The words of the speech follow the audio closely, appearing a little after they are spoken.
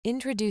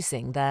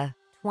Introducing the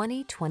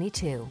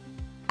 2022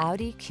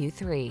 Audi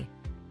Q3.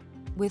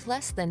 With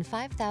less than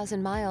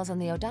 5,000 miles on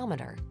the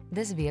odometer,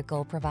 this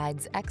vehicle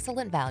provides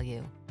excellent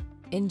value.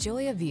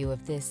 Enjoy a view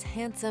of this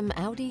handsome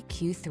Audi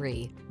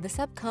Q3, the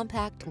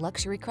subcompact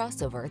luxury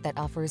crossover that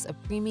offers a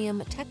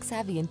premium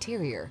tech-savvy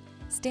interior,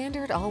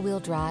 standard all-wheel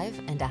drive,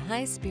 and a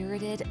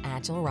high-spirited,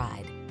 agile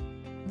ride.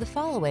 The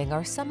following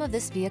are some of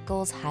this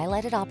vehicle's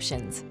highlighted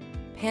options: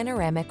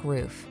 panoramic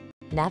roof,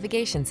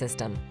 navigation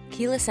system,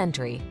 keyless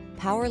entry,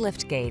 power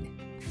liftgate,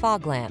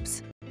 fog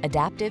lamps,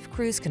 adaptive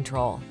cruise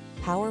control,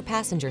 power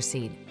passenger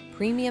seat,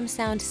 premium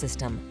sound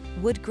system,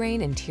 wood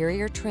grain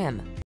interior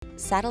trim,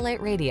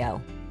 satellite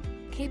radio.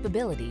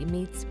 Capability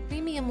meets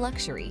premium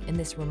luxury in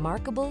this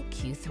remarkable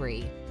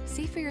Q3.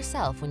 See for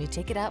yourself when you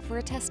take it out for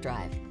a test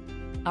drive.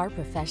 Our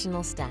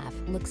professional staff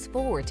looks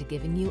forward to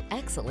giving you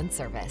excellent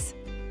service.